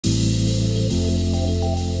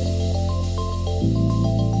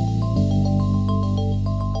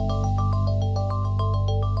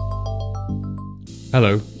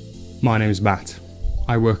Hello, my name is Matt.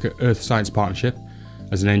 I work at Earth Science Partnership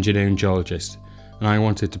as an engineering geologist, and I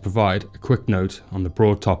wanted to provide a quick note on the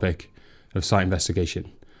broad topic of site investigation,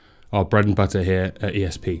 our bread and butter here at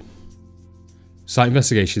ESP. Site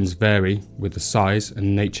investigations vary with the size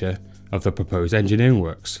and nature of the proposed engineering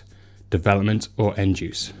works, development or end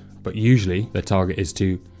use, but usually their target is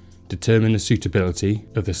to determine the suitability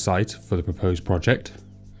of the site for the proposed project,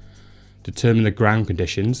 determine the ground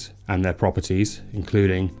conditions and their properties,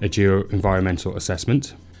 including a geo-environmental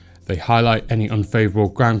assessment. They highlight any unfavourable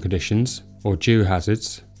ground conditions or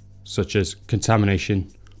geohazards, such as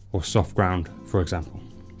contamination or soft ground, for example.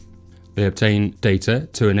 They obtain data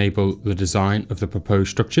to enable the design of the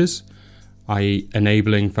proposed structures, i.e.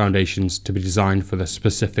 enabling foundations to be designed for the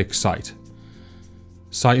specific site.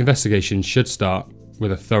 Site investigation should start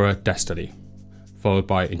with a thorough desk study, followed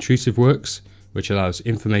by intrusive works, which allows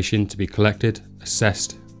information to be collected,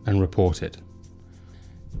 assessed and reported.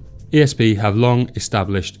 ESP have long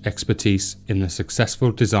established expertise in the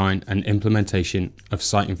successful design and implementation of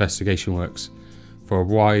site investigation works for a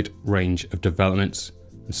wide range of developments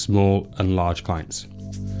and small and large clients.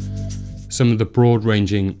 Some of the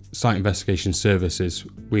broad-ranging site investigation services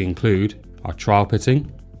we include are trial pitting,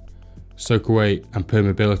 soakaway and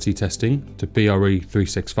permeability testing to BRE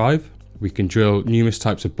 365. We can drill numerous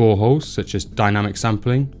types of boreholes such as dynamic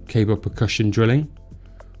sampling, cable percussion drilling,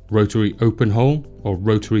 rotary open hole or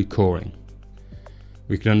rotary coring.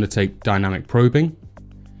 We can undertake dynamic probing,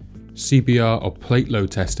 CBR or plate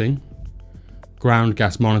load testing, ground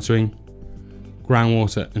gas monitoring,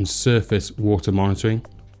 groundwater and surface water monitoring,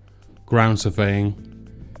 ground surveying,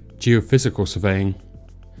 geophysical surveying,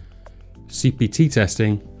 CPT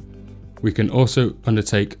testing. We can also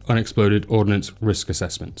undertake unexploded ordnance risk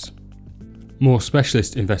assessments. More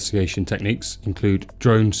specialist investigation techniques include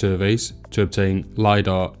drone surveys to obtain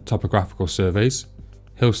LiDAR topographical surveys,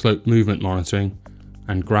 hill slope movement monitoring,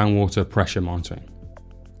 and groundwater pressure monitoring.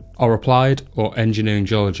 Our applied or engineering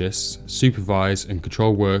geologists supervise and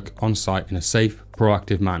control work on site in a safe,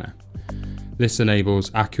 proactive manner. This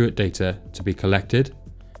enables accurate data to be collected,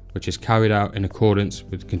 which is carried out in accordance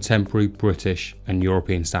with contemporary British and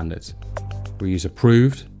European standards. We use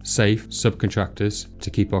approved, safe subcontractors to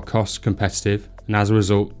keep our costs competitive, and as a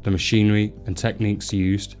result, the machinery and techniques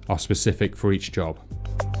used are specific for each job.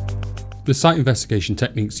 The site investigation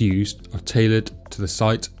techniques used are tailored to the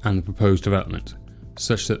site and the proposed development,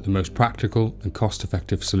 such that the most practical and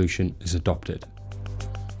cost-effective solution is adopted.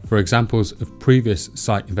 For examples of previous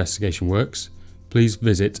site investigation works, please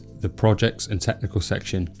visit the projects and technical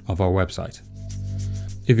section of our website.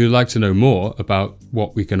 If you'd like to know more about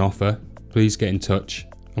what we can offer, please get in touch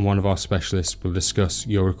and one of our specialists will discuss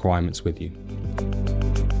your requirements with you.